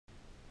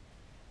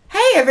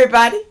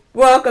everybody,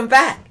 welcome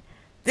back.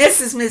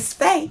 This is Miss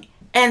Faye,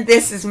 and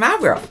this is my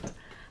world.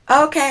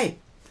 Okay,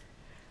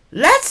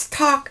 let's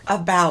talk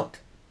about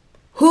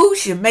who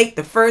should make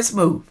the first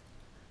move.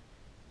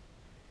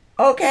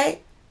 Okay,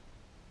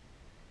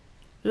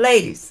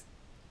 ladies,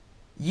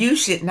 you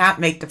should not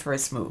make the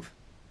first move.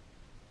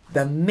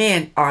 The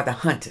men are the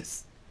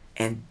hunters,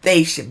 and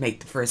they should make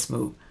the first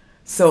move.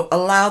 So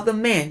allow the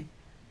men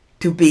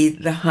to be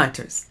the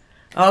hunters.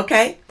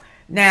 Okay,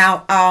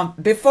 now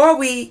before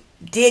we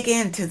dig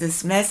into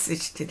this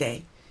message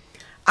today,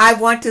 I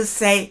want to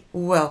say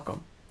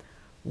welcome.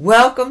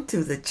 Welcome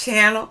to the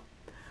channel.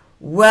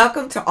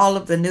 Welcome to all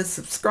of the new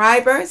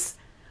subscribers.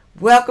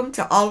 Welcome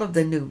to all of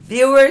the new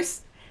viewers.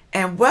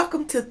 And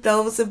welcome to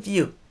those of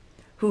you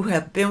who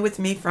have been with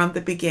me from the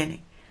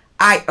beginning.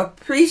 I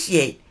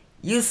appreciate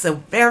you so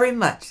very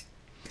much.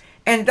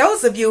 And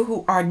those of you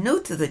who are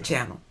new to the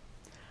channel,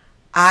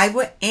 I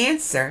will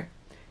answer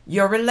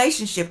your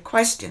relationship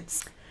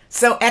questions.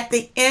 So at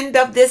the end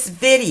of this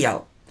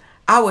video,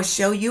 I will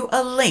show you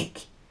a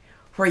link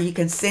where you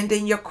can send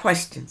in your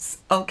questions,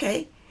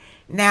 okay?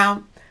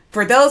 Now,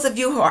 for those of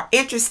you who are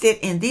interested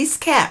in these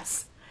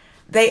caps,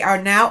 they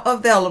are now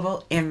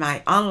available in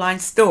my online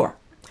store.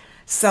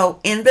 So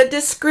in the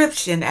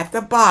description at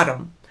the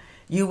bottom,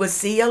 you will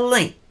see a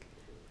link,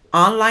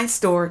 online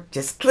store.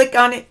 Just click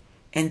on it,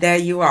 and there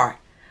you are.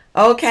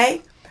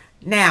 Okay?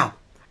 Now,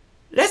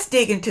 let's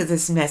dig into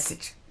this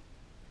message.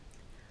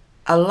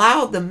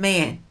 Allow the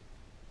man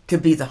to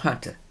be the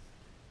hunter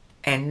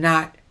and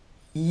not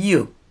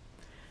you.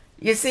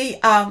 You see,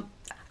 I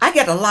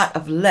get a lot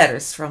of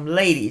letters from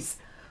ladies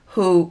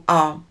who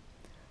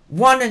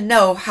want to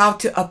know how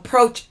to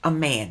approach a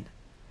man.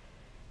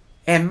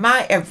 And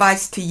my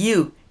advice to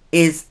you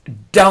is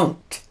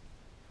don't.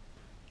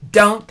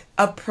 Don't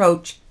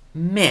approach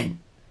men.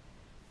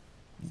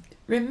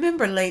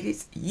 Remember,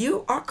 ladies,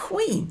 you are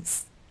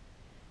queens.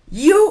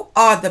 You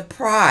are the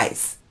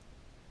prize.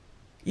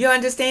 You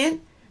understand?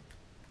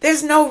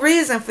 There's no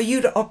reason for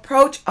you to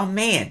approach a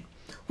man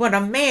when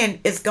a man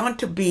is going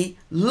to be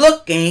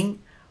looking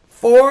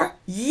for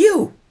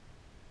you.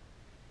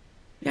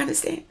 You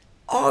understand?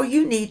 All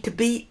you need to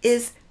be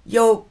is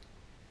your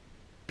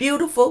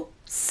beautiful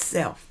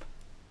self.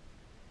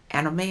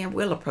 And a man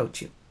will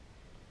approach you.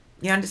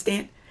 You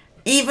understand?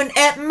 Even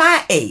at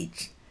my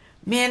age,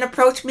 men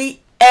approach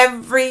me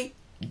every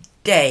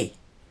day.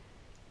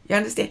 You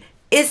understand?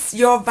 It's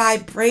your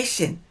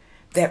vibration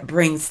that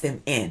brings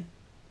them in.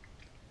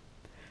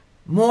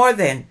 More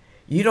than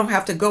you don't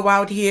have to go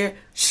out here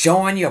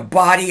showing your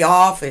body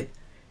off and,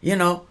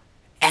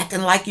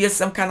 acting like you're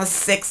some kind of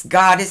sex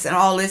goddess and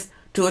all this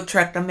to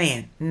attract a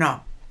man.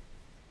 No.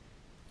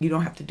 You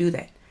don't have to do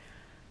that.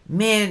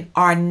 Men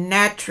are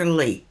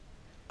naturally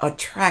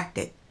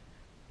attracted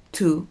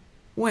to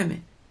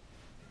women.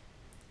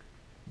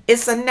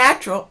 It's a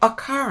natural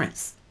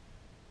occurrence.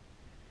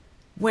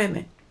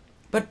 Women.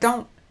 But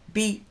don't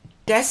be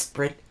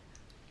desperate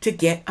to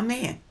get a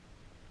man.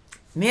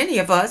 Many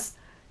of us,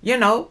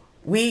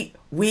 we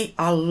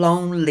are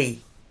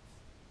lonely.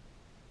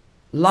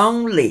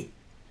 Lonely.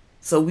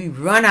 So we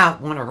want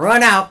to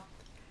run out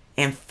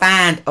and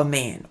find a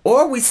man.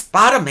 Or we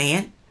spot a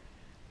man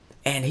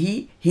and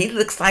he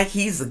looks like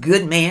he's a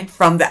good man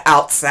from the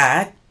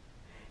outside.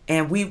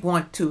 And we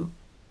want to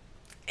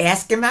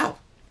ask him out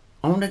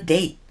on a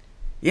date,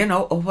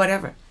 or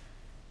whatever.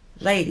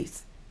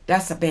 Ladies,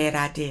 that's a bad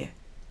idea.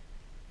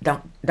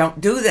 Don't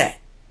do that.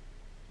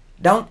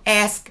 Don't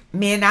ask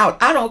men out.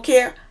 I don't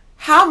care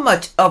how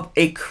much of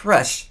a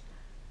crush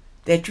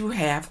that you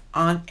have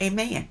on a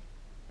man.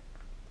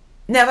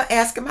 Never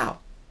ask him out.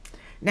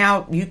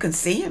 Now, you can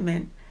see him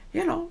and,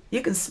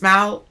 you can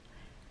smile,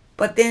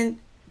 but then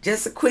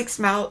just a quick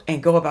smile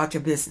and go about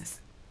your business.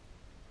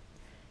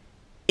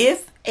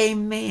 If a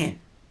man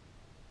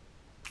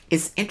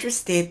is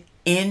interested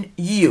in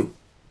you,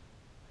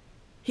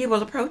 he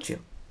will approach you.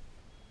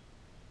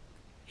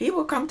 He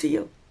will come to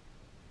you.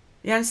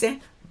 You understand?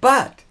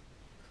 But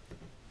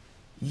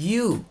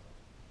you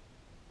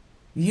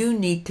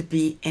need to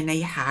be in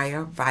a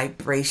higher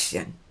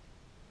vibration.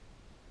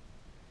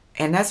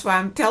 And that's why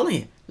I'm telling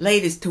you,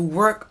 ladies, to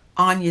work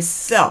on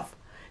yourself.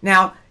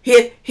 Now,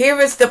 here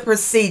is the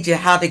procedure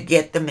how to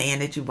get the man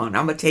that you want.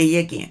 I'm going to tell you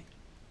again.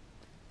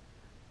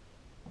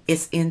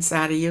 It's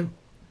inside of you.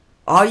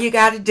 All you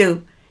got to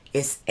do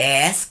is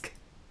ask.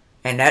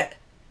 And that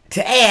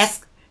to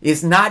ask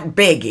is not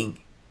begging.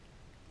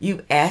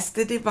 You ask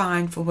the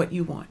divine for what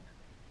you want.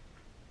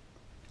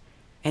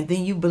 And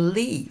then you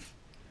believe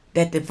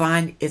that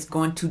divine is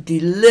going to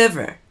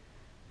deliver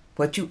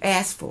what you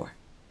ask for.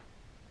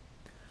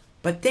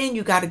 But then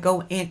you got to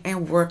go in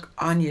and work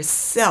on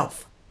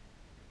yourself.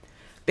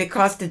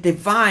 Because the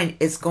divine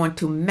is going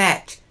to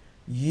match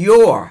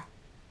your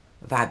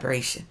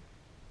vibration.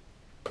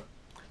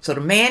 So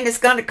the man that's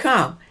going to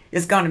come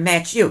is going to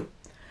match you.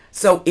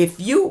 So if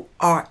you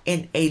are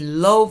in a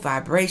low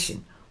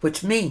vibration,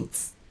 which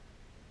means,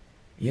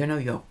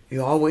 you're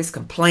always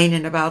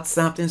complaining about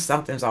something.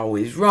 Something's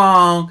always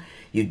wrong.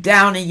 You're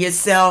down in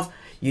yourself.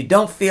 you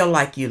don't feel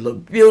like you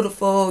look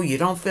beautiful, you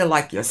don't feel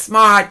like you're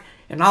smart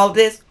and all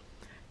this,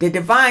 the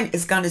divine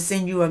is going to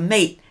send you a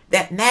mate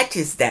that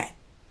matches that.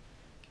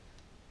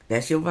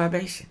 That's your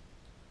vibration.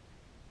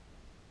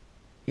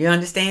 You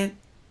understand?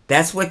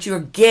 That's what you're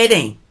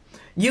getting.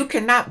 You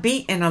cannot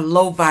be in a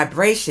low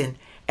vibration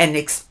and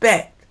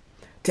expect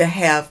to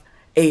have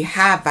a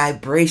high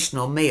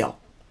vibrational male.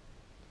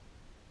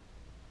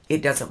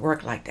 It doesn't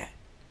work like that.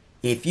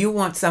 If you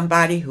want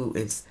somebody who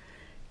is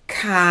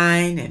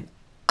kind and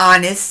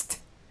honest,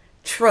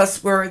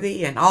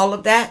 trustworthy, and all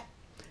of that,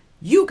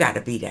 you got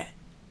to be that.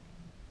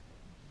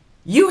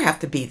 You have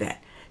to be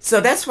that.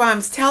 So that's why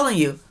I'm telling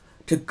you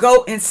to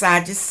go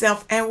inside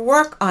yourself and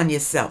work on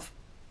yourself.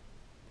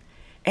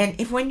 And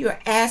if when you're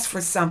asked for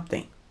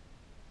something,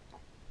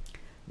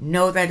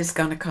 know that it's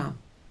going to come.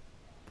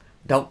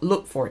 Don't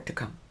look for it to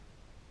come.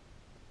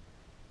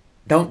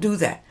 Don't do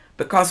that.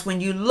 Because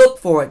when you look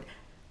for it,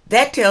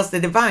 that tells the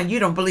divine you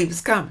don't believe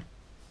it's coming.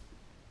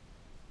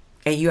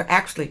 And you're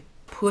actually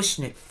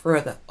pushing it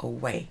further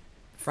away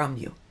from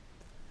you.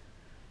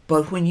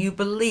 But when you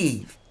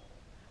believe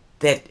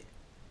that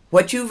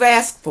what you've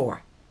asked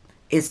for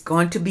is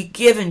going to be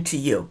given to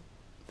you,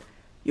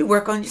 you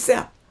work on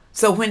yourself.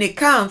 So when it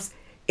comes,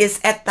 it's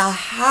at the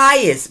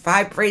highest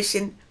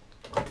vibration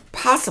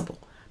possible,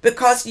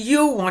 because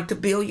you want to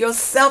build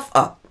yourself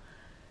up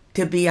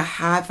to be a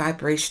high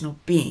vibrational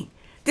being.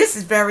 This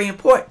is very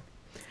important.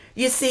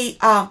 You see,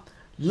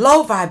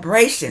 low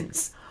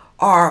vibrations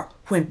are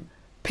when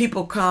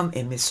people come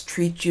and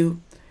mistreat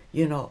you,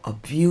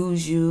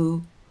 abuse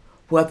you,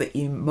 whether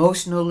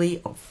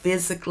emotionally or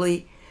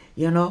physically,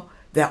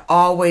 they're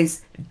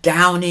always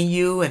downing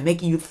you and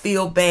making you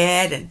feel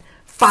bad and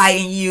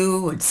fighting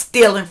you and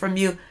stealing from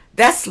you.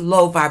 That's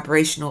low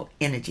vibrational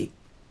energy.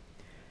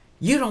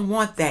 You don't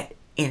want that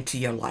into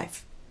your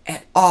life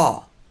at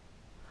all.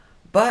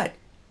 But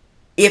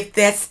if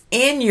that's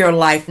in your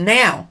life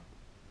now,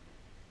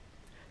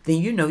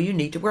 then you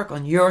need to work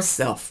on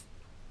yourself.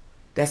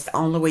 That's the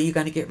only way you're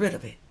going to get rid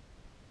of it.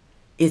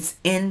 It's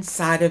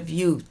inside of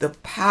you. The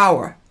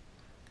power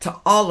to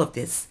all of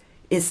this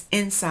is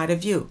inside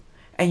of you.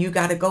 And you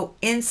got to go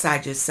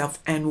inside yourself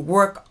and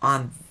work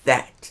on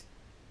that.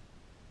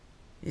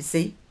 You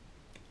see?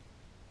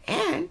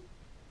 And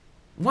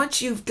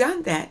once you've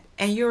done that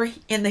and you're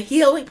in the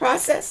healing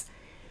process,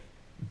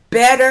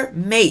 better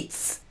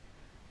mates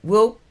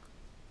will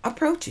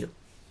approach you.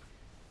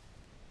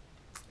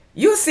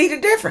 You'll see the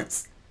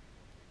difference.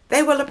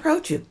 They will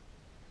approach you.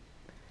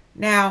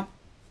 Now,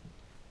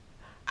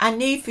 I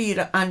need for you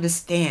to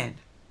understand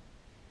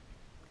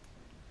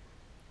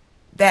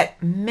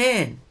that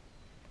men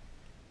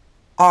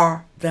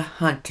are the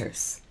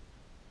hunters.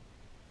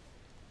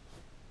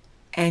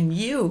 And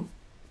you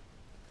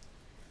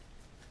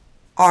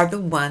are the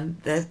ones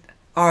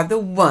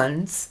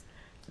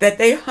that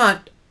they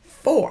hunt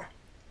for.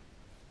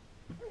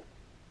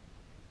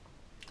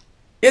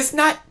 It's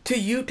not to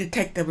you to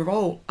take the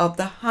role of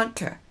the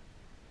hunter.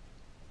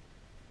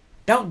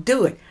 Don't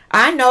do it.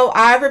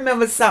 I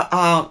remember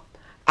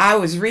I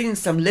was reading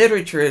some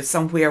literature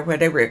somewhere where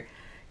they were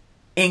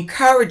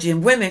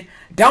encouraging women,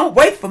 don't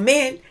wait for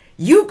men.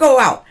 You go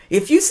out.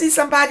 If you see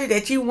somebody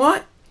that you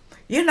want,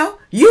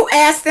 you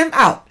ask them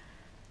out.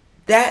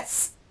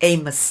 That's a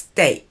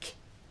mistake.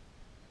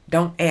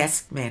 Don't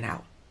ask men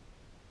out.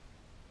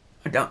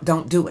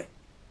 Don't do it.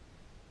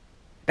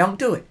 Don't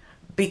do it.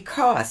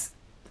 Because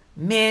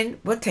men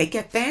will take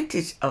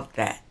advantage of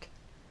that.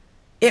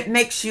 It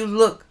makes you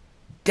look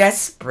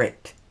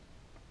desperate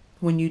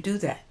when you do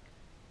that.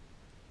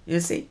 You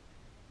see,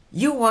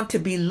 you want to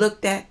be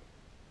looked at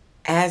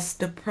as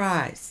the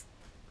prize.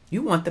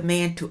 You want the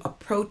man to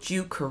approach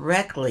you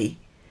correctly,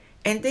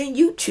 and then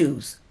you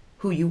choose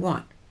who you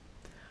want.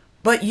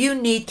 But you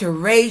need to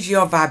raise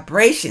your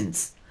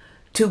vibrations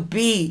to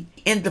be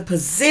in the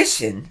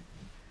position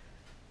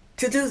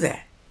to do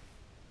that.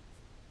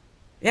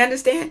 You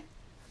understand?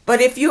 But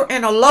if you're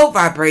in a low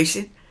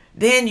vibration,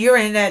 then you're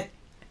in that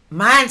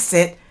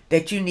mindset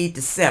that you need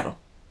to settle.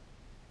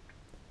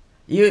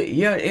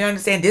 You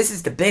understand? This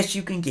is the best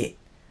you can get.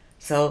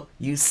 So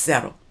you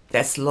settle.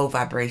 That's low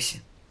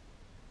vibration.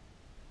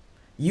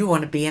 You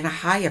want to be in a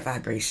higher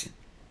vibration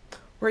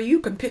where you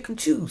can pick and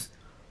choose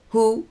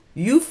who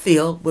you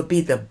feel would be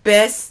the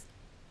best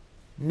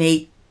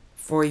mate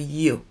for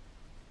you.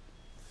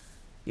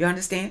 You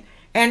understand?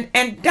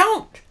 And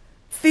don't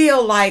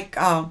feel like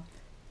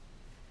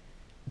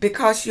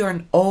because you're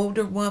an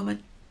older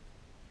woman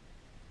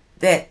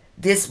that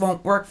this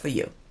won't work for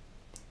you.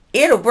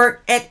 It'll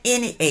work at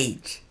any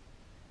age.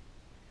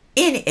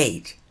 Any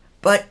age.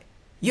 But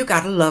you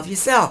got to love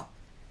yourself.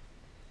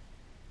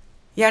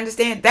 You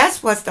understand?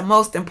 That's what's the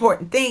most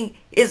important thing,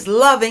 is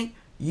loving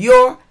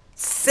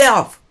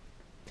yourself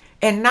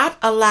and not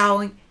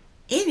allowing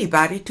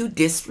anybody to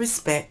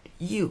disrespect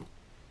you.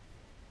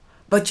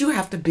 But you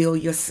have to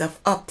build yourself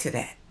up to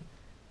that.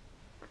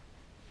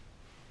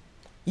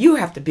 You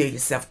have to build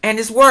yourself. And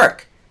it's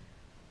work.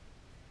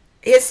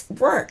 It's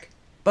work.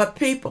 But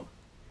people,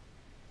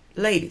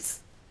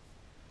 ladies,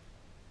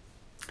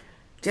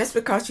 Just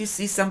because you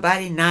see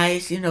somebody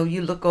nice,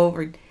 you look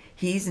over,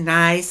 he's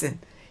nice, and,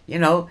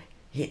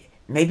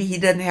 maybe he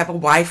doesn't have a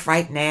wife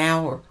right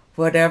now or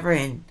whatever,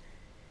 and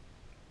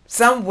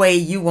some way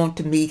you want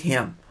to meet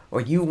him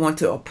or you want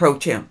to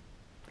approach him.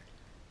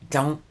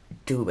 Don't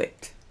do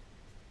it.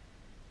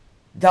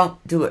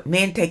 Don't do it.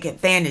 Men take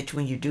advantage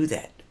when you do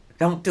that.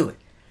 Don't do it.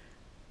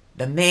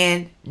 The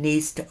man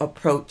needs to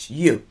approach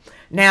you.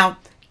 Now,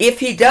 if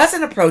he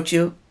doesn't approach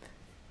you,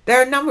 there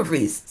are a number of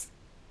reasons.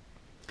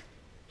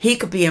 He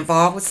could be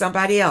involved with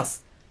somebody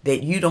else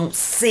that you don't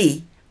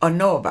see or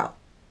know about.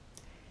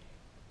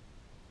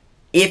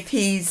 If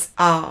he's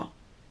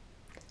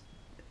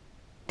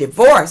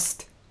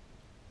divorced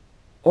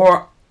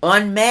or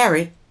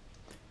unmarried,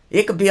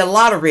 it could be a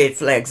lot of red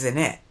flags in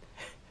that.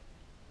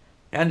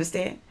 You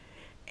understand?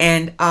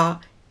 And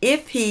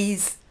if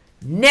he's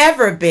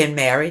never been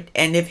married,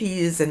 and if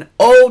he is an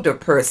older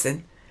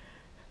person,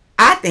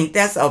 I think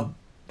that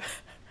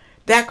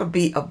could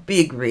be a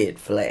big red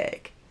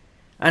flag.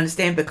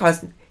 Understand?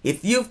 Because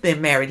if you've been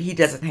married, he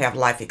doesn't have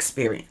life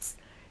experience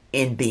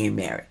in being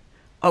married.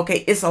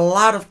 Okay, it's a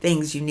lot of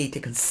things you need to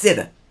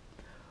consider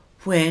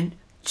when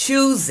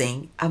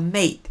choosing a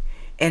mate.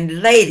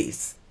 And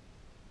ladies,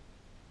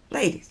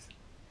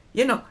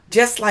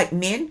 just like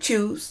men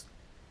choose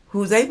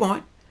who they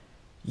want,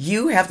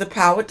 you have the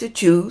power to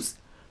choose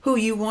who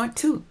you want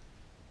to.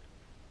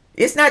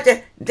 It's not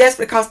just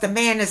because the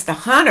man is the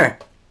hunter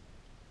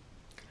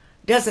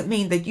doesn't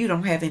mean that you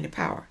don't have any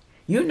power.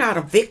 You're not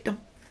a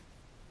victim.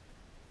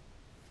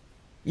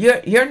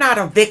 You're not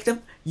a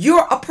victim.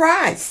 You're a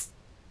prize.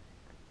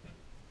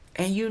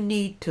 And you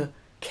need to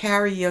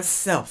carry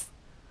yourself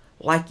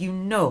like you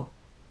know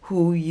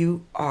who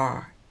you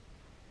are.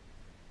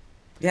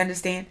 You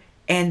understand?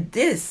 And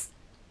this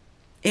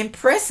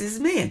impresses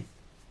men.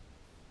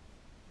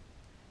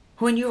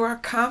 When you are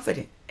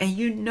confident and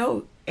you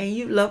know and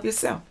you love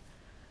yourself.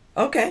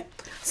 Okay,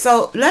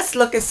 so let's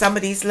look at some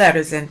of these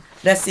letters and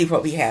let's see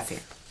what we have here.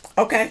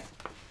 Okay,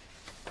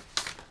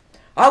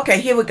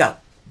 here we go.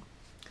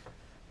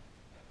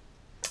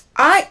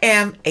 I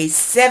am a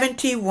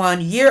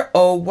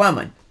 71-year-old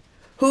woman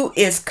who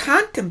is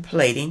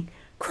contemplating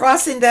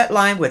crossing that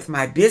line with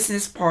my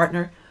business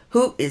partner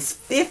who is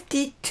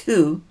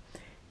 52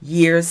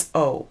 years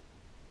old.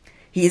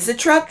 He is a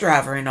truck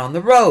driver and on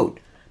the road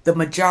the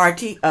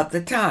majority of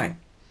the time.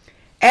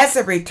 As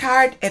a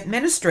retired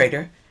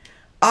administrator,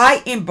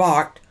 I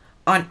embarked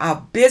on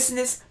our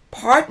business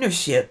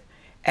partnership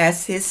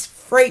as his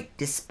freight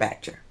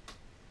dispatcher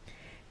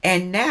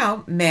and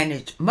now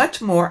manage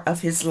much more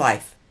of his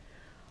life.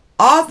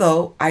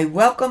 Although I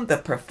welcome the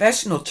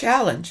professional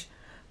challenge,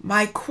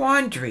 my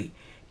quandary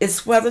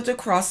is whether to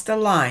cross the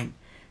line,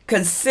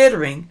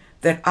 considering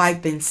that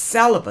I've been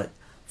celibate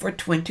for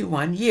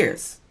 21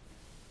 years.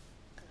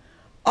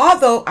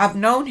 Although I've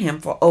known him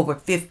for over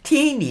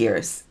 15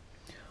 years,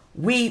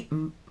 we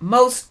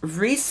most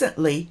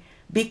recently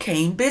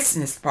became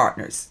business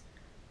partners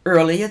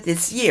earlier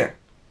this year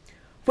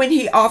when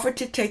he offered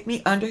to take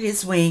me under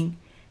his wing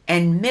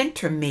and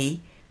mentor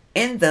me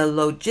in the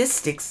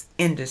logistics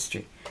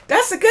industry.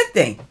 That's a good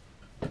thing.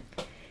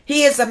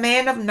 He is a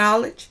man of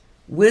knowledge,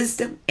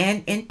 wisdom,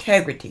 and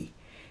integrity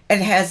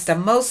and has the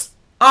most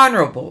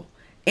honorable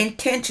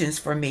intentions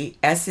for me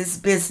as his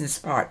business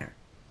partner.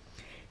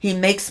 He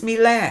makes me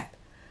laugh.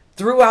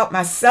 Throughout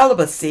my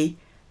celibacy,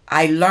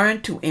 I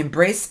learned to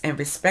embrace and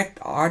respect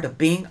the art of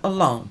being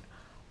alone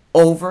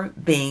over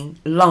being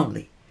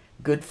lonely.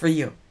 Good for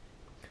you.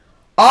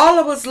 All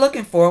I was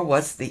looking for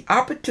was the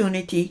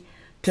opportunity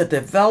to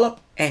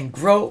develop and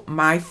grow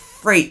my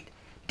freight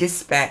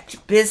dispatch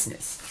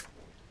business.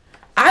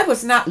 I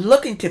was not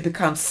looking to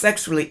become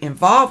sexually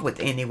involved with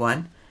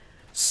anyone,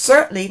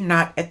 certainly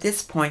not at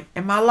this point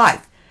in my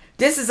life.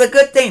 This is a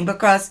good thing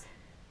because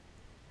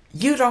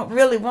you don't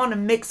really want to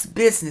mix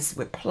business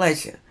with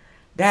pleasure.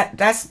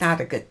 That's not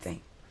a good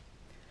thing.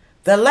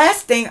 The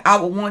last thing I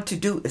would want to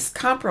do is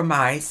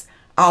compromise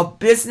our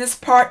business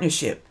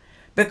partnership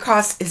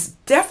because it's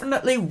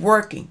definitely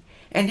working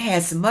and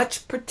has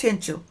much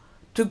potential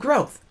to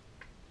growth.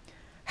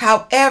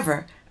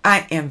 However,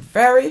 I am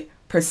very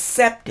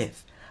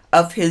perceptive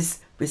of his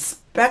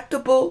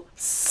respectable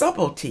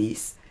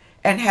subtleties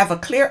and have a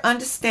clear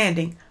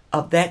understanding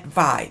of that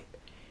vibe,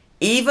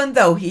 even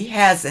though he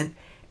hasn't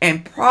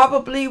and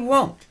probably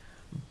won't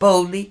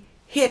boldly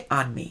hit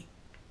on me.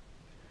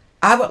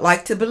 I would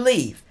like to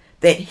believe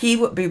that he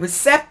would be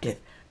receptive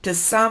to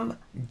some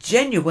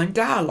genuine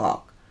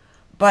dialogue,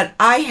 but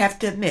I have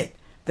to admit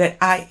that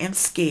I am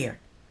scared.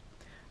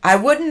 I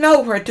wouldn't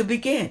know where to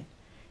begin.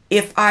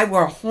 If I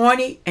were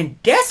horny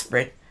and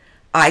desperate,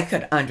 I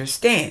could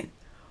understand.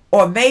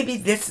 Or maybe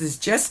this is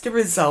just the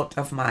result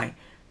of my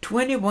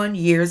 21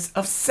 years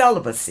of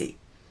celibacy.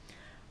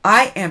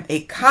 I am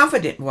a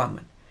confident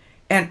woman,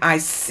 and I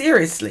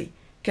seriously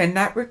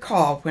cannot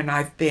recall when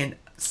I've been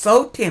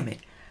so timid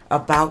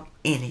about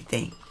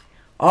anything.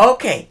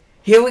 Okay,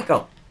 here we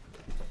go.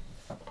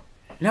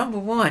 Number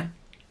one,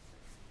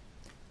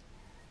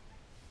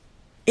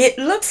 it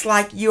looks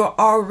like you're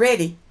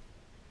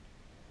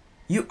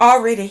You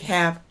already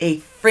have a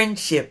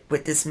friendship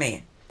with this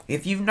man.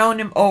 If you've known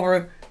him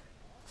over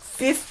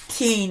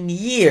 15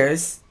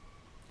 years,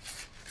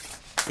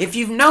 if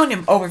you've known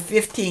him over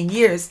 15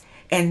 years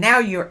and now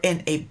you're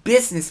in a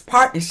business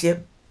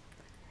partnership,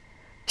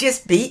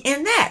 just be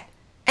in that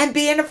and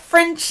be in a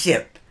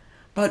friendship.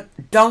 But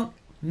don't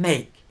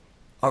make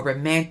a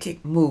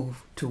romantic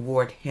move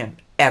toward him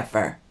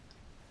ever.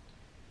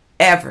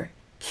 Ever.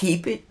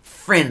 Keep it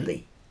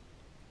friendly.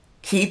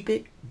 Keep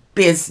it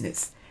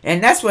business.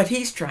 And that's what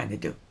he's trying to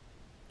do.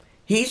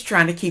 He's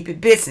trying to keep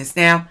it business.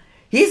 Now,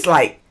 he's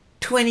like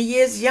 20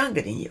 years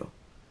younger than you.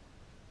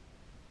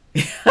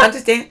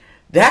 Understand?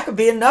 That could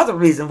be another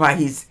reason why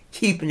he's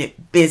keeping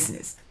it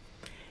business.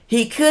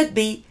 He could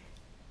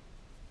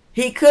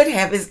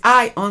have his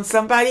eye on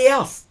somebody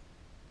else.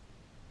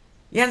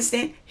 You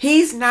understand?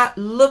 He's not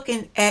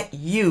looking at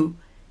you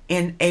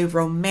in a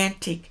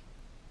romantic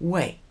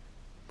way.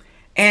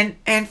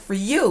 And for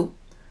you,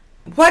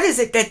 what is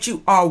it that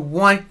you are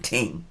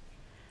wanting?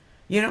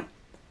 You know,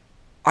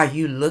 are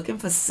you looking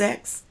for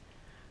sex?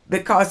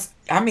 Because,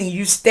 I mean,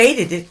 you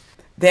stated it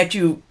that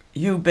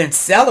you've been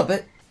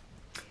celibate.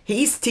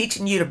 He's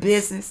teaching you the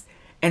business,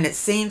 and it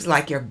seems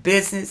like your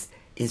business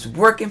is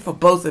working for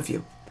both of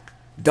you.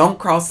 Don't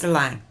cross the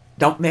line.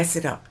 Don't mess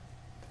it up.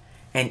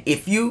 And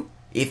if you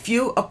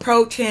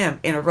approach him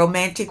in a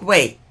romantic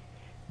way,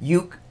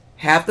 you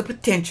have the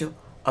potential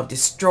of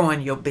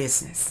destroying your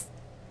business.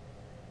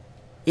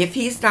 If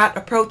he's not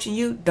approaching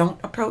you,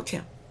 don't approach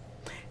him.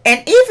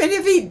 And even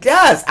if he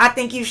does, I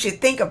think you should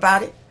think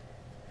about it.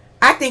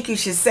 I think you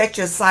should set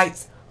your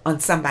sights on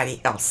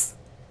somebody else.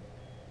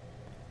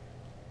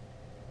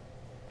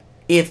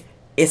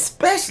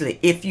 Especially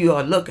if you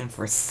are looking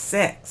for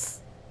sex.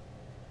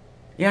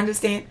 You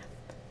understand?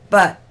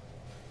 But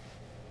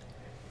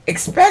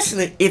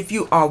especially if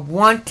you are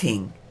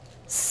wanting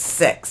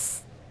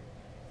sex.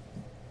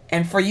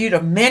 And for you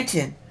to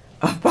mention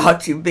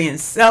about you being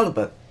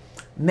celibate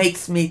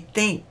makes me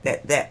think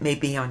that that may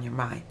be on your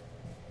mind.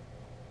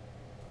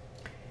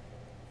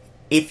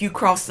 If you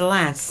cross the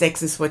line,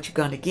 sex is what you're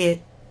going to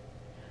get.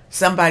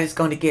 Somebody's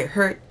going to get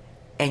hurt,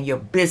 and your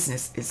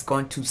business is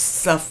going to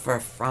suffer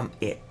from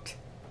it.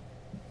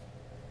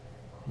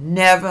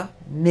 Never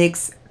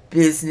mix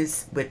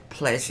business with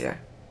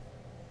pleasure.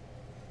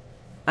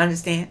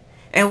 Understand?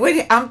 And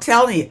I'm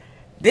telling you,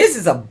 this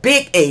is a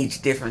big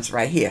age difference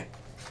right here.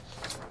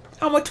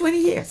 Almost 20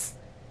 years.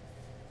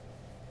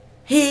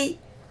 He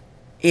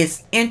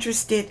is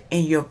interested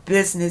in your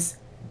business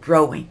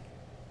growing.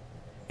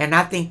 And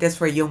I think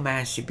that's where your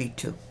mind should be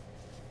too.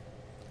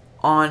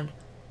 On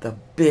the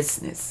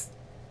business.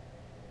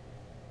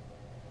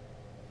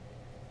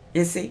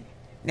 You see?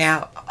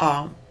 Now,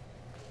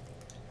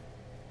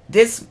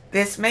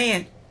 this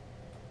man,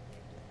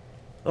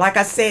 like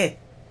I said,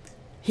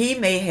 he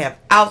may have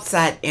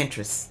outside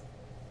interests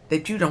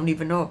that you don't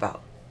even know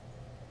about.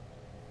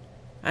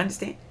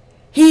 Understand?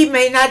 He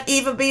may not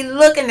even be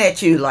looking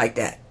at you like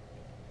that.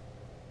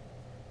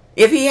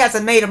 If he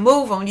hasn't made a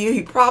move on you,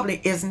 he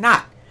probably is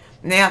not.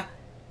 Now,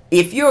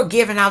 if you're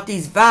giving out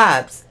these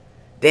vibes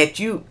that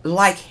you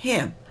like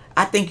him,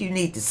 I think you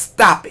need to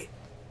stop it.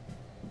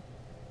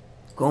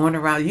 Going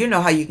around, you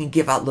know how you can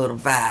give out little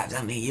vibes.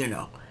 I mean, you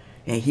know,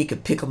 and he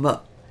could pick them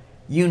up.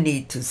 You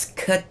need to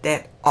cut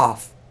that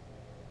off.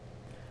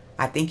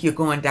 I think you're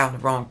going down the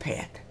wrong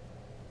path.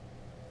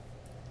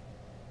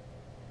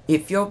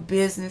 If your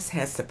business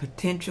has the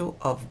potential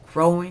of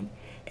growing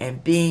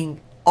and being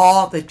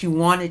all that you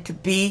want it to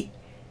be,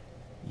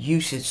 you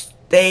should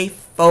stay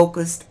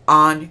focused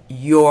on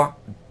your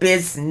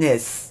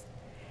business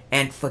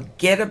and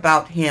forget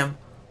about him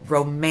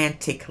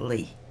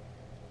romantically.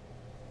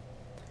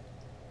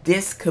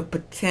 This could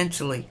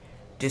potentially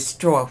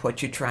destroy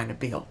what you're trying to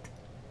build.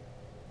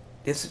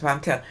 This is what I'm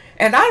telling you.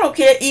 And I don't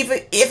care even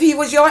if he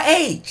was your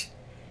age.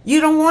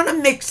 You don't want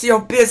to mix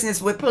your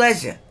business with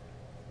pleasure.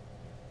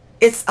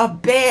 It's a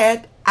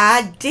bad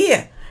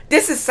idea.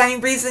 This is the same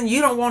reason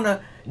you don't want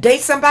to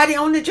date somebody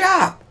on the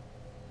job.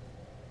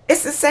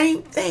 It's the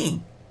same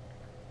thing.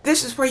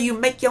 This is where you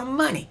make your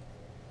money.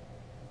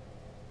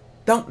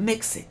 Don't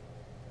mix it.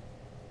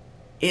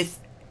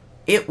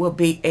 It will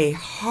be a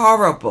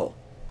horrible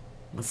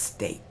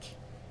mistake.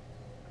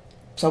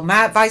 So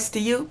my advice to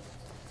you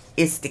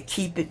is to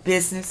keep it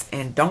business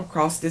and don't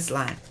cross this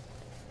line.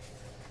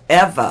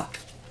 Ever.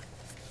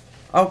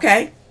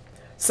 Okay?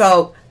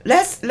 So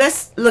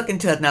let's look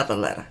into another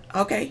letter.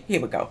 Okay?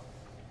 Here we go.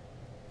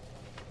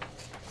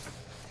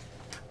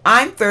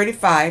 I'm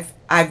 35.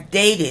 I've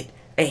dated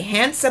a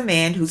handsome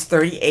man who's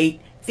 38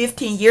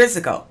 15 years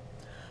ago.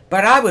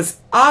 But I was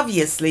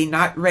obviously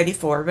not ready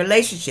for a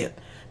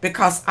relationship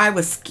because I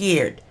was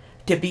scared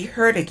to be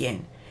hurt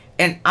again.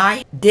 And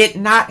I did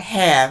not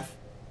have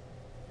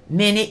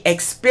many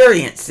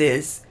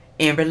experiences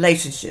in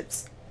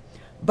relationships.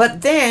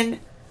 But then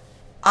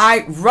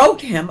I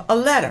wrote him a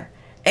letter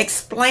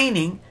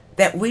explaining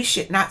that we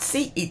should not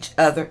see each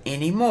other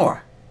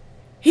anymore.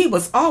 He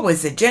was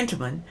always a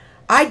gentleman.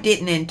 I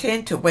didn't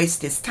intend to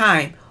waste his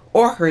time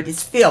or hurt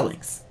his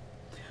feelings.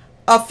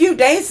 a few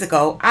days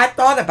ago, I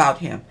thought about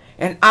him,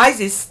 and I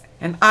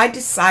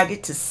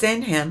decided to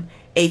send him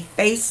a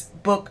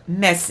Facebook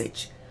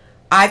message.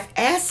 I've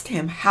asked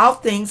him how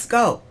things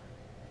go,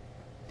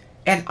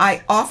 and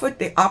I offered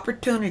the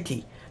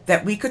opportunity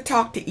that we could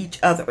talk to each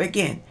other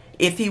again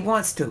if he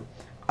wants to.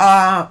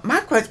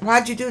 My question,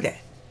 why'd you do that?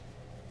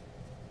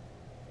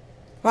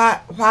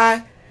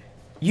 Why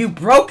you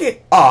broke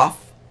it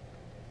off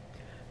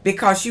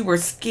because you were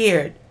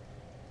scared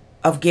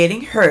of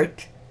getting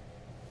hurt,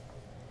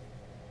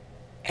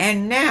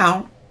 and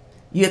now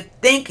you're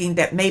thinking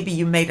that maybe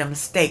you made a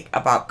mistake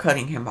about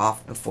cutting him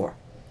off before.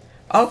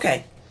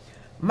 Okay,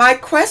 my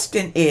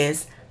question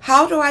is,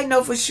 how do I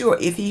know for sure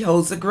if he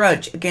holds a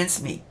grudge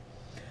against me?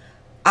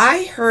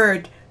 I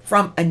heard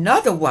from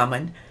another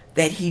woman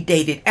that he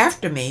dated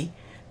after me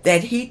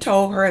that he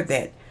told her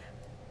that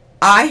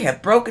I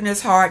have broken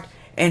his heart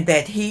and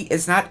that he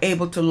is not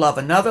able to love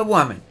another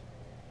woman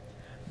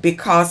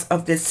because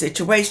of this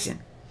situation.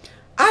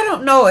 I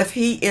don't know if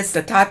he is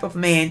the type of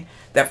man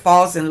that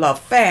falls in love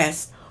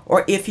fast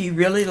or if he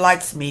really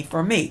likes me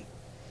for me.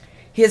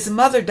 His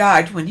mother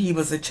died when he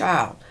was a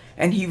child,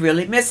 and he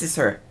really misses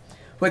her,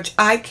 which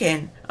I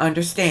can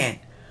understand.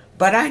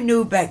 But I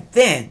knew back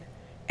then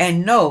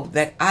and know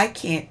that I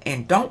can't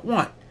and don't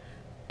want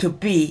to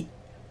be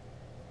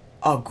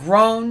a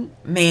grown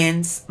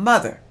man's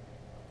mother.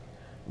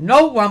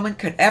 No woman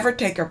could ever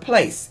take her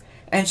place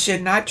and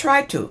should not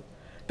try to.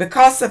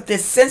 Because of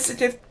this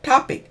sensitive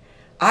topic,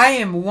 I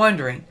am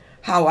wondering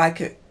how I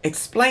could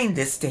explain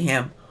this to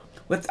him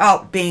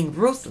without being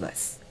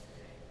ruthless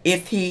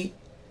if he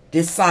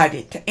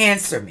decided to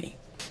answer me.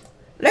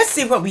 Let's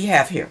see what we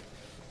have here.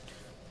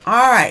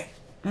 All right,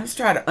 let's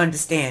try to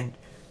understand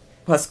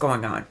what's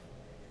going on.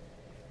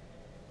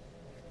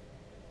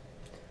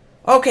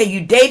 Okay,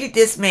 you dated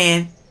this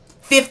man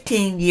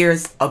 15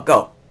 years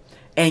ago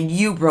and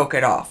you broke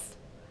it off.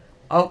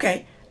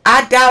 Okay,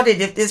 I doubted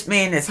if this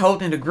man is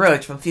holding a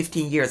grudge from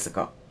 15 years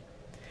ago.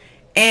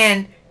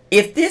 And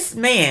if this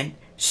man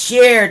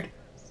shared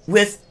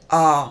with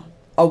a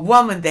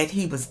woman that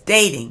he was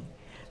dating,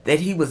 that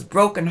he was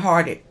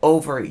brokenhearted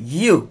over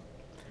you,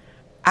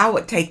 I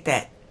would take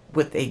that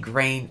with a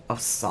grain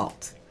of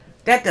salt.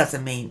 That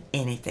doesn't mean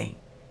anything.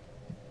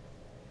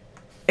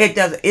 It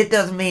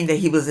doesn't mean that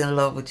he was in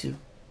love with you.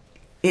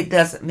 It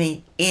doesn't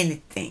mean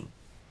anything.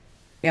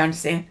 You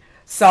understand?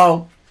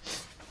 So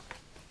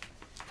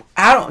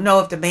I don't know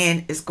if the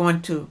man is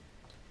going to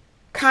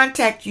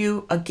contact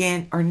you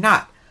again or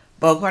not.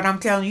 But what I'm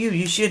telling you,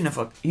 you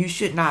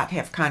should not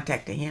have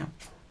contacted him.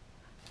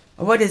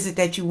 What is it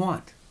that you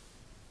want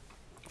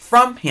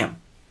from him?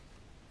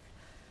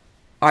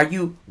 Are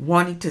you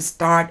wanting to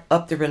start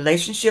up the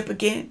relationship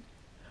again?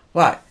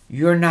 What?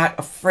 You're not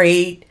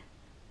afraid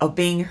of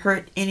being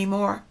hurt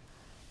anymore?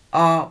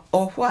 Or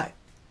what?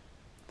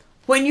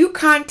 When you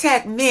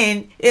contact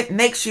men, it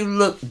makes you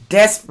look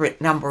desperate,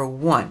 number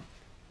one.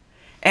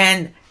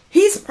 And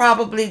he's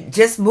probably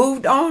just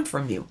moved on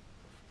from you.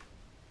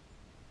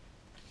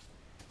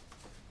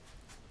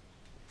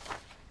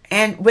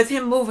 And with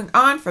him moving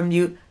on from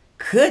you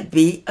could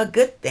be a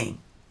good thing.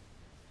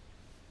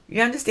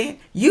 You understand?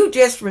 You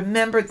just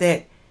remember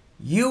that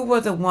you were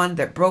the one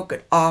that broke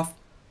it off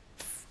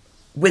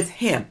with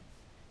him.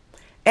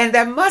 And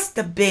there must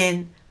have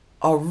been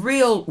a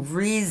real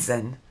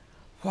reason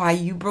why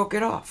you broke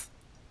it off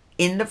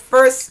in the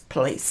first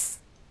place.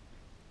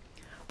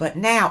 But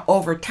now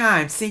over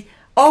time,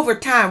 over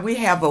time we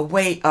have a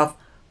way of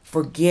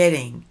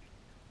forgetting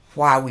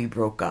why we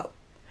broke up.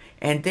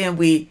 And then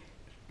we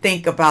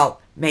think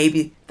about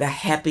maybe the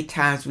happy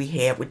times we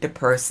had with the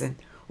person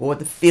or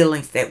the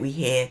feelings that we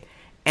had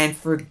and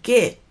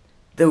forget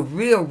the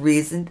real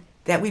reason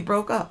that we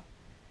broke up.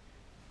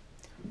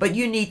 But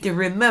you need to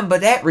remember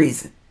that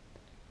reason.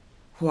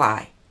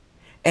 Why?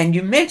 And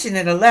you mentioned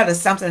in a letter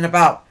something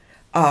about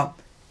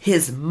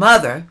his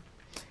mother.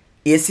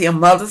 Is he a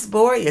mother's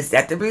boy? Is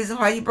that the reason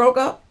why you broke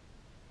up?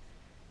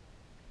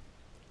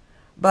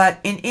 But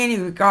in any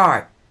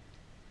regard,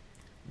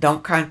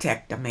 don't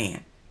contact a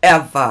man.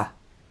 Ever.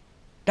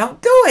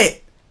 Don't do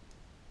it.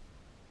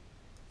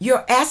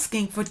 You're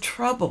asking for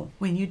trouble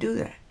when you do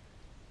that.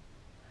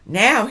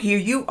 Now here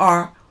you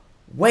are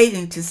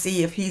waiting to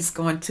see if he's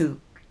going to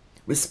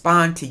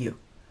respond to you.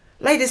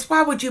 Ladies,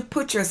 why would you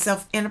put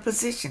yourself in a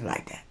position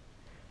like that?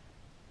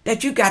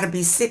 That you got to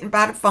be sitting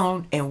by the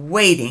phone and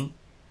waiting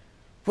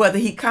whether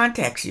he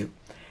contacts you.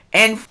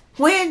 And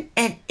when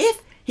and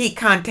if he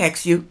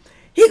contacts you,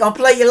 he going to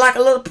play you like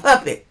a little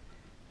puppet.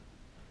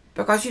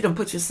 Because you don't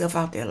put yourself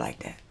out there like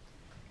that.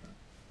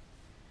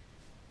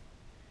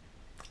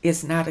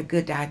 It's not a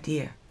good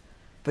idea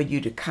for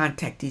you to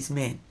contact these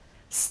men.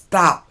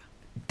 Stop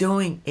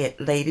doing it,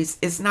 ladies.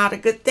 It's not a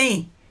good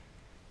thing.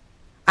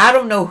 I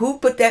don't know who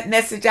put that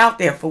message out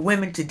there for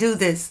women to do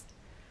this,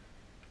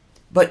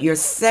 but you're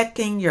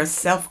setting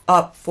yourself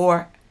up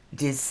for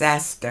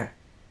disaster.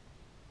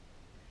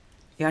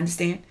 You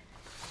understand?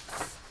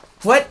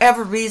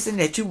 Whatever reason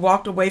that you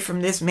walked away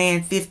from this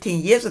man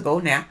 15 years ago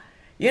now,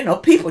 you know,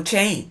 people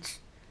change.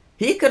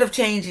 He could have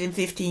changed in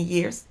 15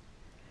 years.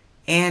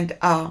 and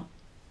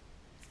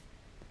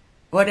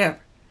whatever.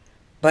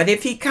 But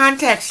if he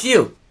contacts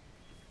you,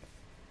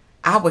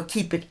 I would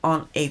keep it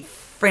on a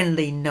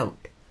friendly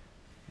note.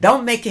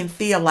 Don't make him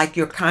feel like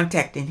you're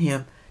contacting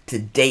him to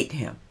date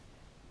him.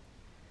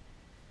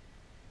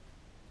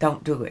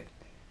 Don't do it.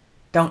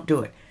 Don't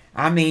do it.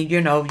 I mean,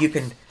 you know, you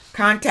can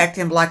contact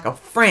him like a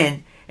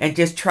friend and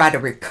just try to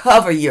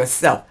recover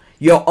yourself,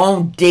 your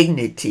own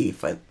dignity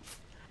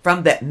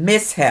from that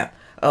mishap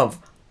of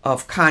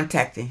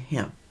contacting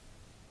him.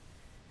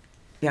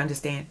 You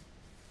understand?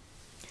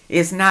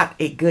 It's not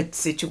a good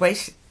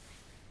situation.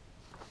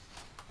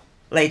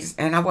 Ladies,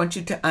 and I want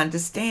you to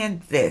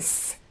understand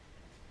this.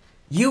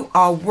 You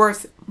are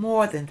worth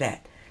more than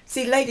that.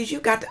 See, ladies, you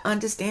got to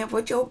understand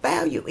what your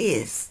value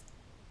is.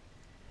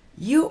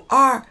 You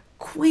are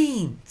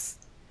queens.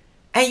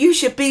 And you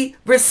should be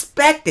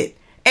respected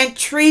and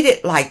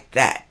treated like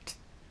that.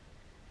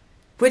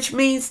 Which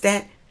means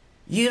that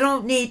you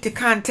don't need to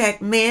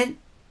contact men.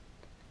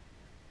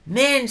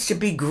 Men should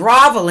be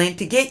groveling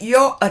to get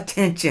your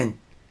attention.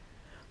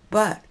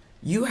 But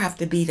you have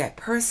to be that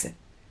person.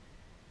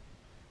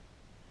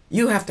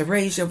 You have to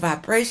raise your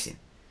vibration.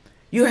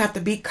 You have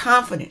to be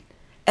confident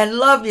and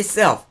love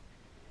yourself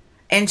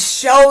and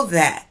show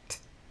that.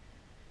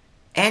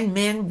 And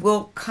men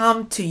will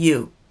come to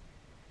you.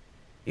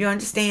 You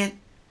understand?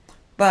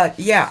 But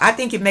yeah, I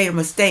think you made a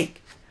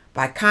mistake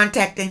by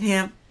contacting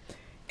him,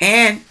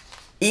 and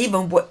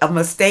even a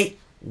mistake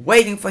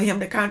waiting for him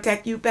to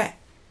contact you back.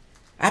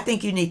 I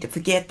think you need to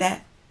forget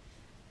that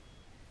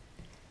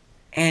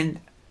and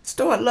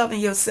start loving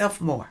yourself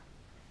more.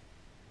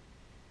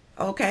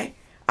 Okay?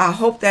 I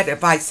hope that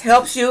advice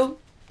helps you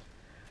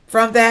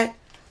from that,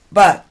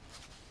 but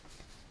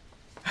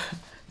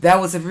that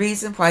was a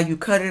reason why you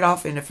cut it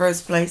off in the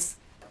first place.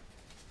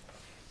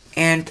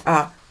 And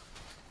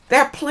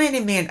there are plenty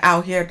of men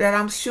out here that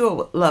I'm sure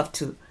would love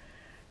to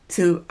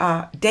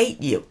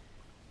date you.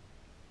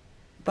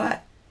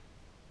 But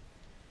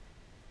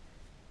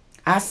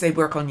I say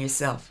work on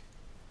yourself.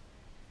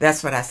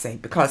 That's what I say.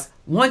 Because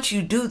once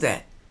you do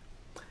that,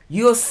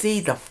 you'll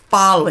see the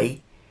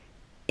folly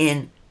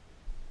in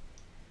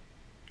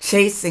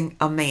chasing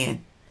a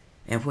man.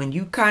 And when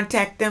you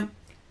contact them,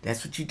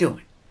 that's what you're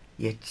doing.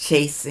 You're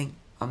chasing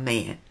a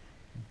man.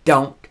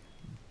 Don't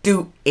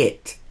do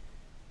it.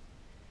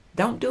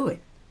 Don't do it.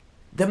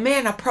 The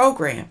men are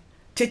programmed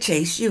to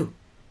chase you.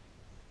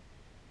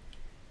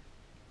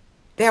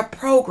 They're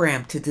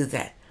programmed to do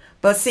that.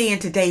 But see, in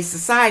today's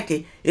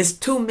society, it's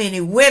too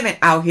many women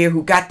out here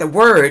who got the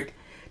word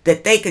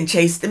that they can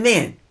chase the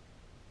men.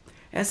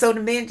 And so the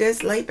men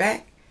just lay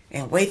back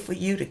and wait for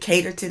you to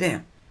cater to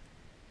them.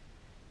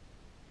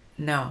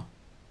 No.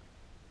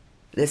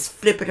 Let's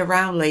flip it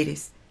around,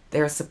 ladies.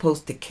 They're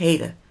supposed to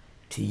cater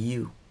to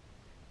you.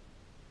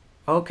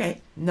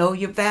 Okay? Know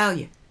your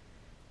value.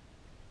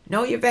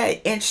 Know your value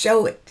and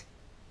show it.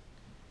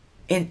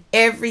 In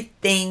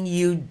everything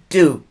you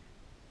do,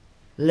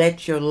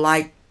 let your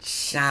light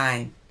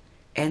shine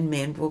and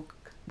men will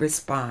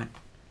respond.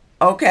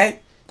 Okay?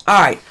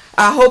 All right.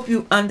 I hope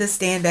you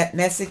understand that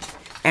message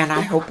and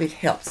I hope it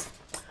helps.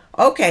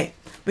 Okay.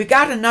 We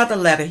got another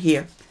letter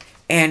here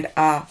and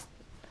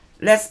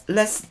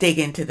let's dig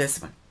into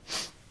this one.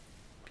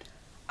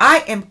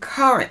 I am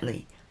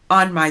currently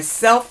on my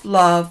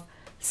self-love,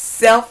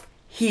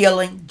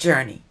 self-healing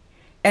journey,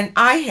 and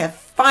I have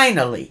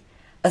finally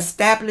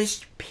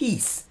established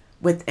peace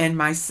within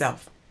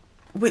myself,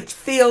 which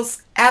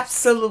feels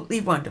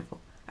absolutely wonderful.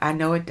 I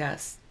know it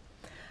does.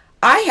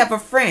 I have a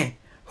friend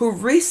who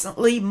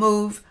recently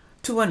moved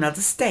to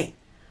another state,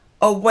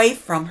 away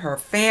from her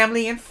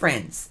family and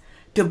friends,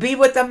 to be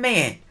with a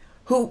man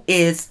who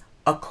is,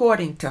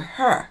 according to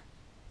her,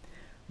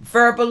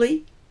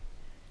 verbally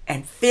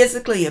and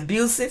physically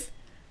abusive,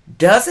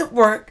 doesn't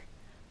work,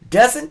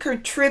 doesn't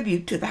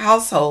contribute to the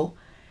household,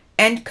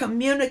 and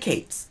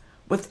communicates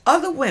with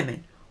other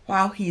women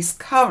while he's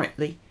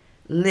currently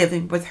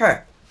living with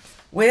her.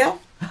 Well,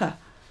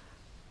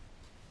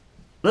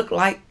 look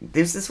like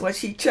this is what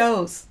she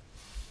chose.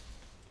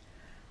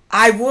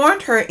 I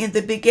warned her in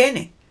the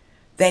beginning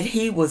that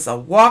he was a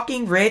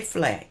walking red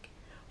flag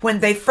when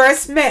they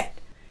first met,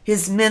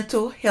 his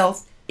mental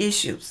health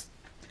issues.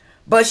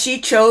 But she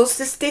chose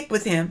to stick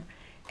with him,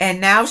 and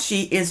now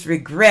she is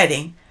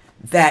regretting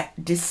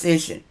that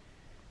decision.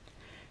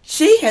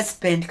 She has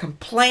been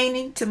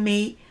complaining to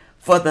me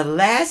for the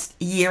last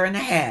year and a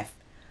half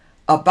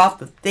about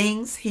the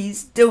things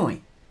he's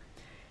doing,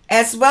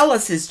 as well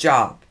as his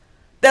job,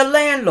 the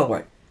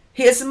landlord,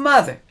 his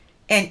mother,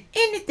 and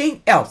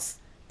anything else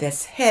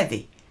that's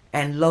heavy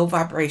and low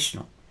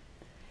vibrational.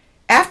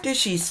 After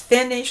she's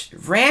finished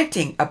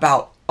ranting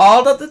about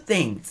all of the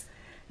things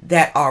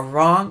that are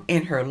wrong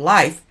in her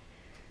life,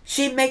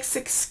 she makes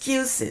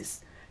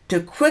excuses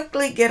to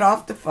quickly get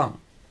off the phone.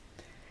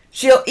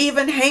 She'll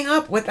even hang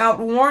up without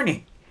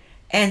warning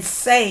and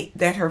say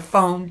that her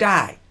phone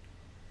died.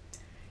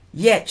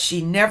 Yet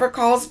she never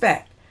calls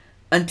back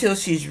until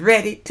she's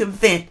ready to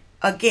vent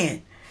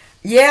again.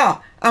 Yeah,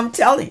 I'm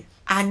telling you,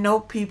 I know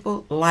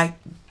people like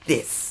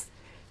this.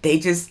 They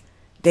just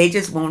They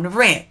just want to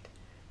rant.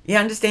 You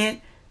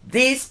understand?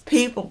 These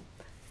people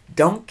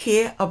don't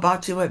care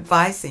about your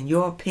advice and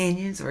your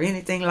opinions or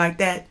anything like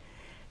that.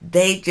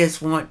 They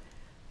just want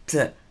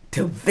to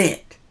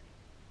vent.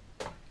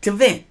 To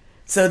vent.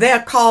 So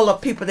they'll call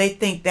up people they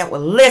think that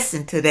will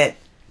listen to that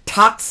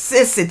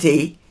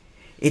toxicity.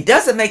 It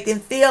doesn't make them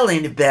feel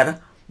any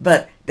better,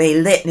 but they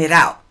letting it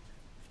out.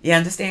 You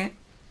understand?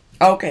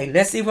 Okay,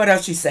 let's see what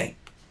else you say.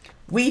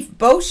 We've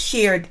both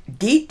shared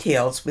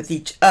details with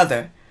each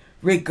other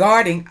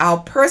regarding our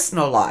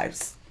personal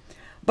lives,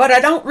 but I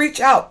don't reach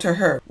out to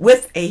her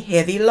with a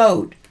heavy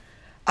load.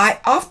 I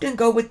often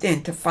go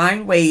within to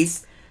find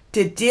ways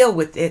to deal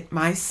with it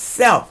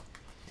myself.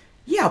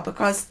 Yeah,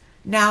 because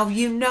now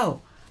you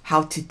know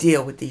how to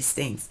deal with these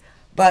things,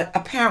 but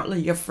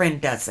apparently your friend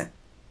doesn't,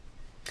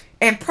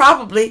 and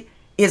probably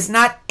is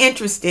not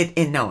interested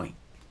in knowing.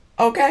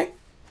 Okay?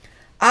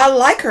 I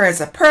like her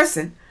as a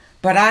person,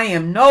 but I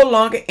am no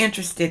longer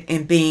interested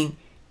in being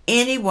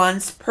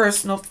anyone's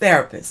personal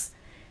therapist,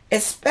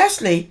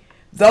 especially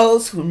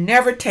those who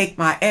never take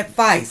my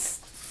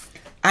advice.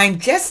 I'm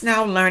just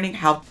now learning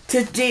how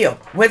to deal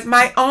with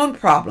my own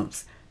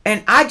problems,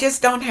 and I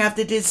just don't have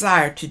the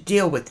desire to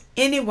deal with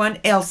anyone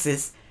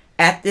else's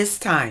at this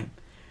time.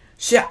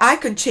 Should I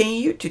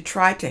continue to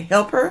try to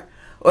help her,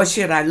 or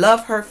should I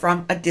love her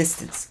from a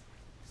distance?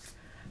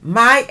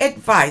 My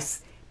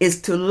advice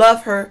is to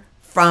love her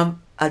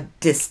from a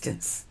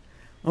distance.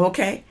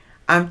 Okay?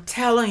 I'm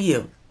telling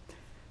you,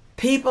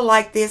 people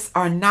like this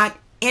are not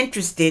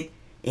interested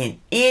in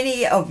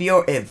any of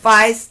your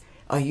advice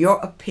or your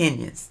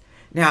opinions.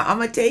 Now, I'm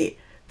going to tell you,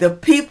 the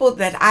people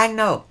that I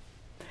know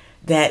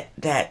that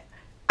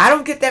I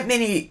don't get that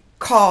many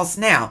calls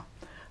now,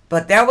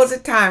 but there was a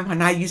time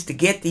when I used to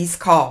get these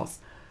calls,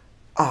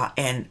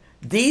 and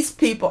these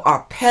people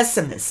are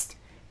pessimists.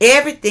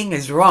 Everything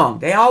is wrong.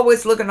 They're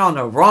always looking on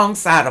the wrong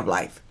side of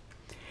life.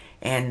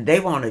 And they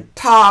want to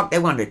talk, they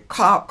want to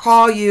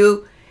call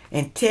you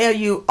and tell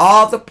you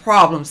all the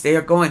problems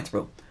they're going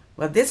through.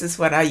 Well, this is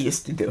what I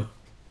used to do.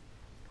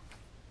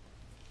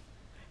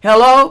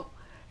 Hello?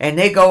 And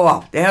they go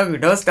off.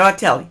 They'll start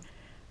telling.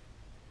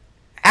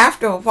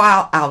 After a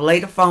while, I'll lay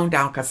the phone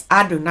down because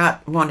I do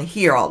not want to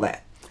hear all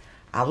that.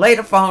 I'll lay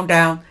the phone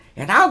down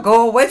and I'll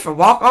go away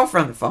walk off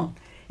from the phone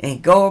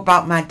and go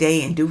about my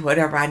day and do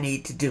whatever I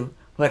need to do,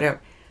 whatever.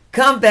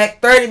 Come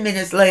back 30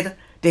 minutes later,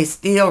 they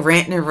still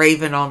ranting and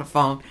raving on the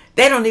phone.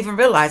 They don't even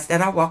realize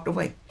that I walked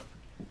away.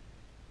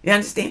 You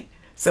understand?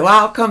 So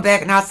I'll come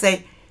back and I'll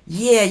say,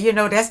 yeah,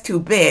 that's too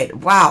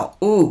bad. Wow.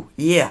 Ooh,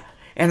 yeah.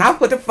 And I'll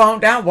put the phone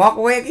down, walk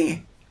away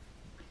again.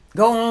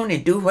 Go on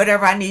and do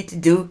whatever I need to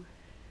do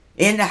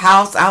in the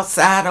house,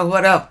 outside, or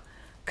whatever.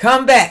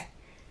 Come back.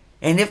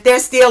 And if they're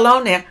still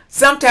on there,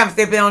 sometimes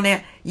they'll be on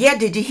there. Yeah,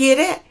 did you hear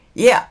that?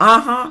 Yeah,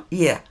 uh-huh.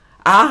 Yeah,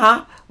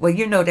 uh-huh.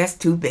 Well, that's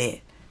too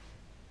bad.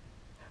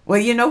 Well,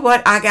 you know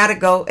what? I got to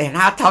go, and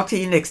I'll talk to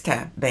you next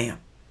time. Bam.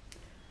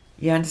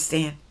 You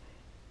understand?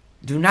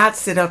 Do not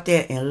sit up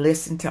there and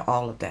listen to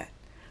all of that,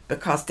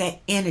 because that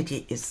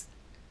energy is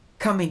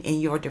coming in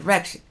your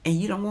direction, and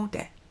you don't want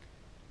that.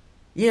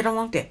 You don't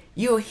want that.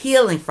 You're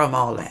healing from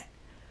all that.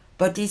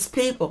 But these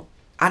people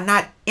are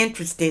not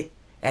interested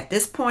at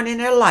this point in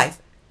their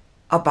life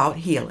about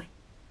healing.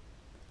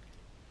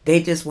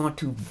 They just want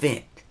to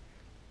vent,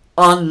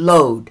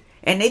 unload,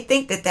 and they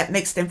think that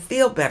makes them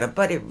feel better,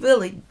 but it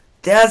really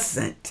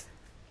doesn't.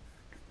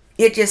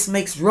 It just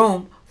makes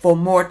room for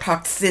more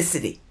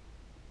toxicity.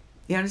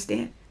 You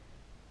understand?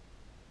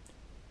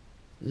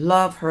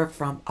 Love her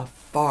from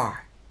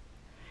afar.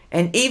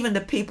 And even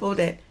the people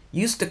that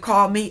used to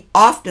call me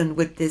often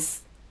with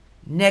this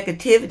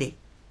negativity,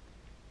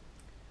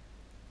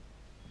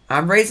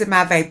 I'm raising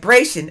my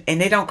vibration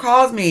and they don't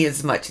call me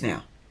as much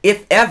now,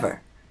 if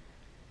ever.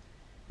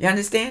 You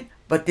understand?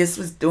 But this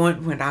was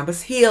doing when I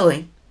was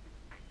healing.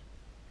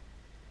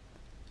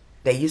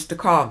 They used to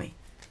call me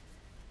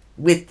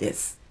with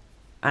this.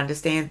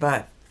 Understand?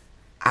 But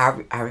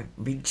I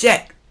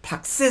reject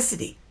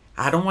toxicity.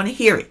 I don't want to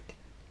hear it.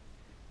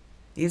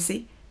 You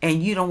see?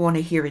 And you don't want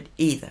to hear it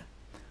either.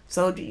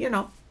 So, you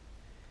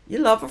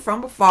love her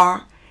from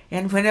afar.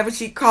 And whenever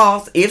she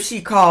calls, if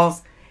she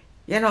calls,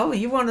 you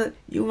want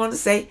to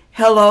say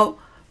hello.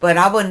 But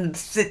I wouldn't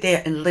sit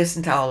there and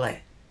listen to all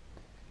that.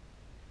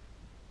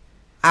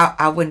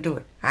 I wouldn't do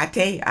it. I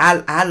tell you,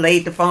 I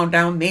laid the phone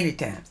down many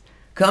times.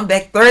 Come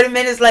back 30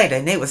 minutes later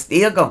and they were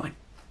still going.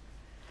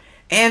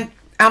 And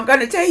I'm going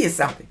to tell you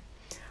something.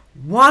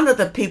 One of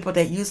the people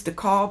that used to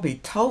call me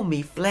told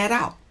me flat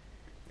out,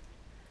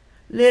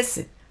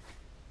 listen,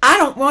 I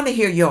don't want to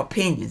hear your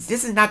opinions.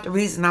 This is not the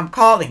reason I'm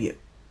calling you.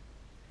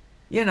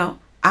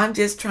 I'm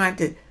just trying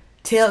to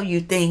tell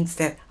you things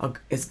that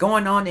is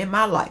going on in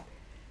my life.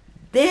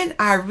 Then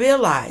I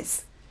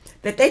realized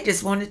that they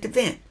just wanted to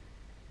vent.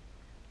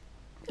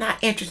 Not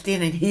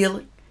interested in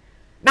healing.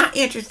 Not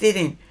interested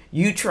in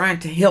you trying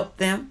to help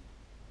them.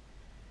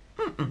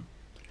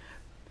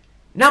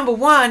 Number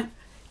one,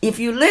 if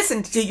you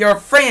listen to your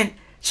friend,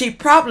 she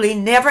probably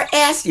never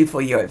asked you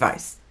for your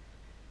advice.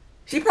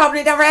 She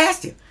probably never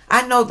asked you.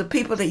 I know the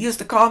people that used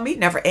to call me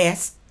never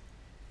asked.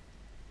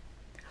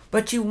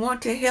 But you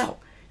want to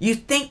help. You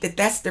think that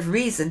that's the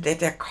reason that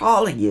they're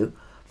calling you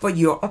for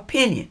your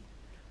opinion.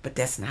 But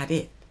that's not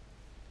it.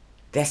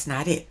 That's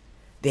not it.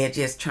 They're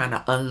just trying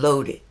to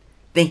unload it,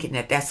 thinking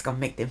that that's going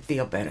to make them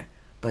feel better.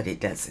 But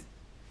it doesn't.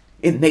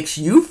 It makes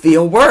you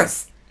feel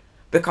worse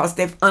because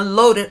they've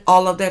unloaded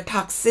all of their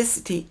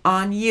toxicity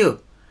on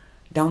you.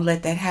 Don't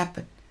let that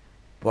happen.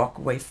 Walk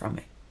away from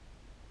it.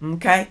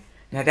 Okay?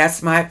 Now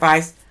that's my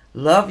advice.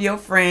 Love your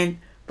friend,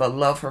 but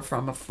love her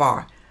from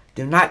afar.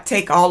 Do not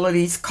take all of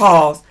these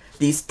calls,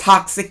 these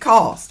toxic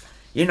calls.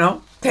 You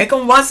know, take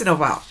them once in a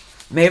while.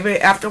 Maybe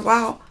after a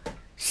while,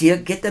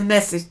 she'll get the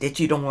message that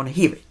you don't want to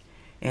hear it.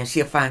 And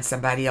she'll find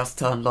somebody else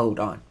to unload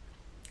on.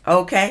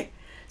 Okay?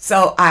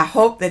 So I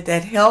hope that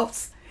that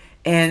helps.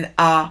 And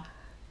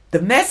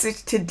the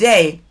message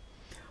today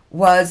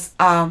was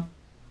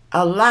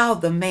allow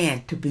the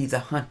man to be the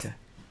hunter,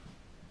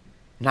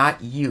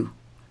 not you.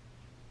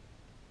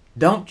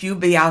 Don't you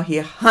be out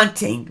here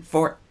hunting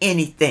for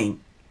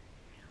anything.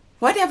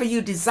 Whatever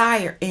you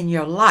desire in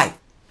your life,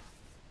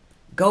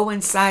 go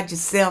inside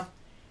yourself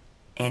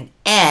and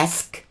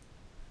ask.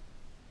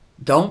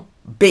 Don't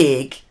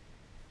beg,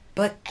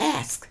 but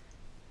ask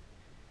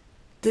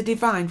the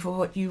divine for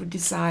what you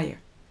desire.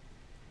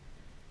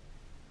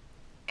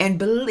 And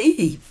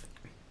believe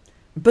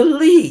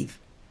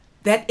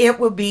that it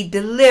will be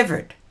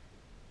delivered.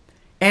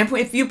 And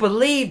if you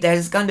believe that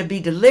it's going to be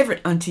delivered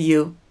unto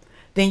you,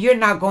 then you're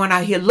not going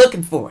out here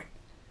looking for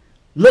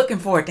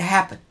it to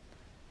happen.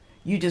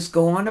 You just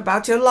go on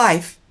about your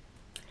life,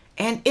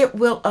 and it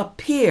will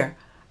appear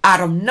out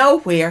of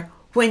nowhere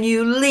when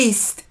you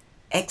least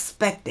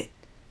expect it.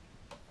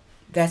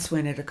 That's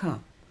when it'll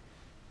come.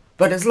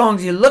 But as long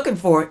as you're looking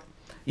for it,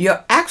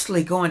 you're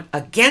actually going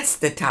against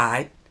the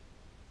tide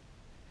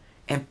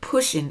and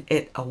pushing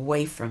it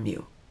away from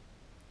you.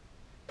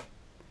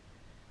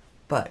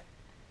 But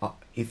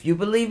if you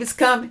believe it's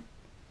coming,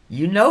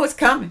 you know it's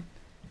coming.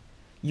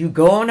 You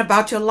go on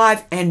about your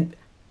life, and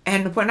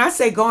when I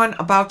say going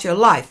about your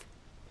life,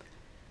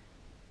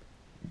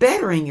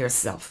 bettering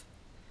yourself,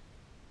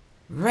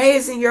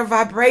 raising your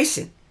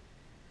vibration.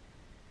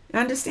 You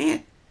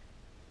understand?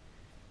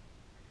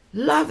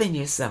 Loving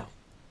yourself.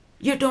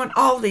 You're doing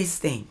all these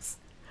things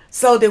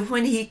so that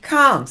when he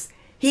comes,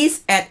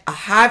 he's at a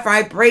high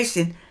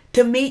vibration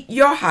to meet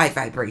your high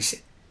vibration.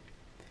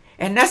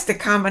 And that's the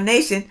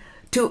combination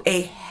to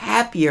a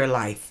happier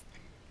life.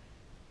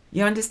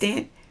 You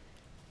understand?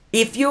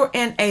 If you're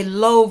in a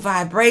low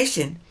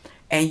vibration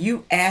and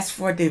you ask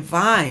for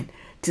divine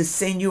to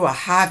send you a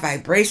high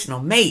vibrational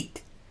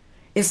mate,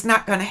 it's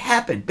not going to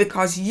happen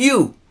because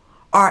you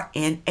are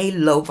in a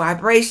low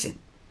vibration.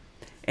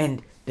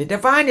 And the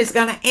divine is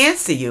going to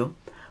answer you,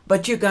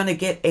 but you're going to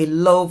get a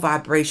low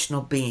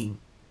vibrational being.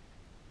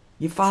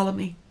 You follow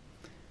me?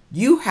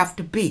 You have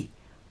to be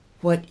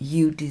what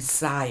you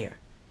desire.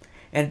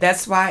 And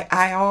that's why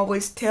I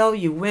always tell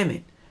you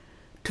women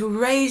to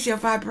raise your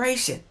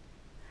vibration,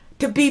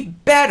 to be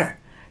better,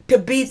 to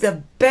be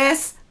the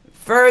best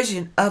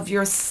version of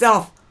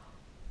yourself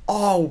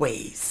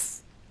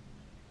always.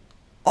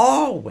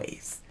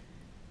 Always.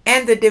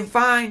 And the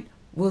divine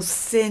will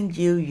send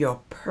you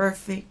your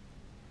perfect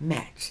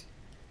match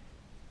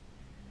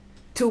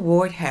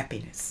toward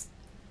happiness.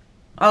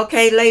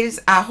 Okay,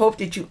 ladies, I hope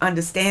that you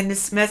understand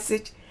this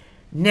message.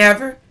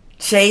 Never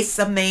chase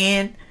a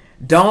man.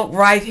 Don't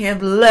write him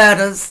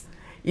letters,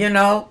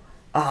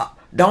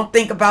 Don't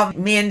think about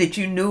men that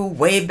you knew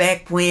way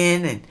back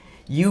when and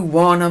you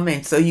want them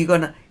and so you're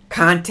going to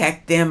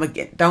contact them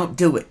again. Don't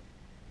do it.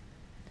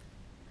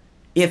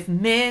 If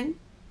men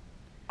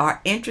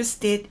are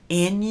interested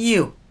in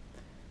you,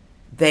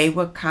 they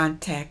will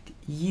contact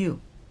you.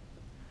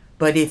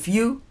 But if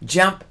you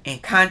jump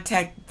and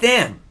contact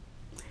them,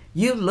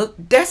 you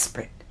look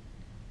desperate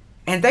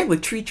and they will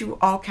treat you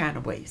all kind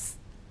of ways.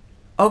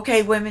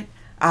 Okay, women,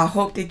 I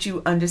hope that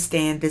you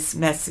understand this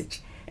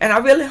message. And I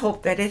really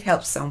hope that it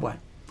helps someone.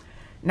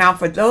 Now,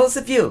 for those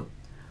of you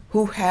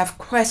who have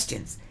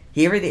questions,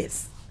 here it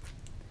is.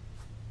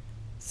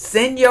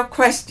 Send your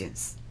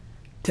questions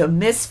to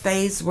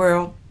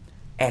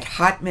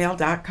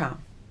MissFayesWorld@hotmail.com.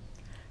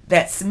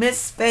 That's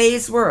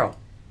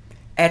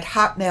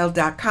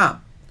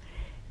MissFayesWorld@hotmail.com.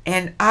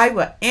 And I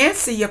will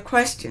answer your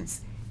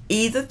questions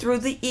either through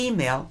the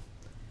email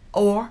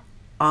or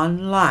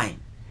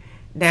online.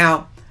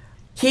 Now,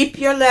 keep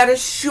your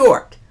letters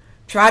short.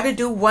 Try to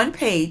do one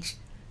page.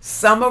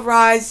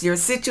 Summarize your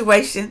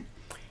situation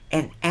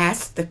and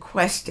ask the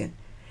question.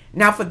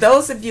 Now, for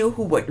those of you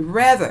who would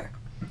rather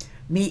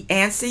me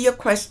answer your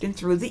question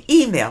through the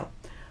email,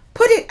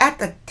 put it at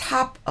the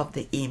top of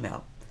the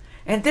email.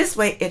 And this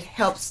way it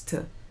helps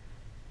to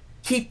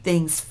keep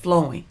things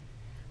flowing.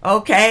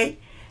 Okay?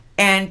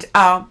 And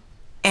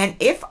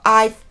if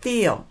I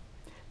feel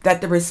that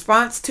the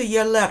response to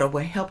your letter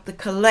will help the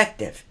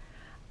collective,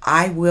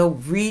 I will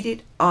read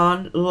it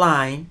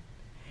online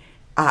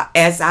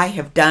as I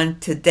have done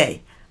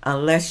today,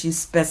 unless you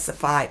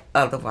specify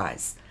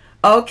otherwise.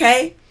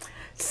 Okay?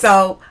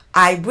 So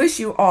I wish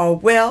you all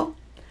well.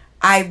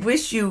 I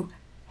wish you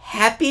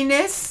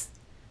happiness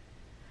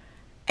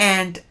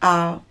and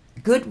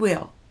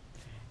goodwill.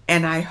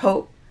 And I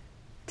hope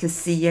to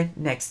see you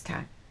next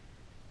time.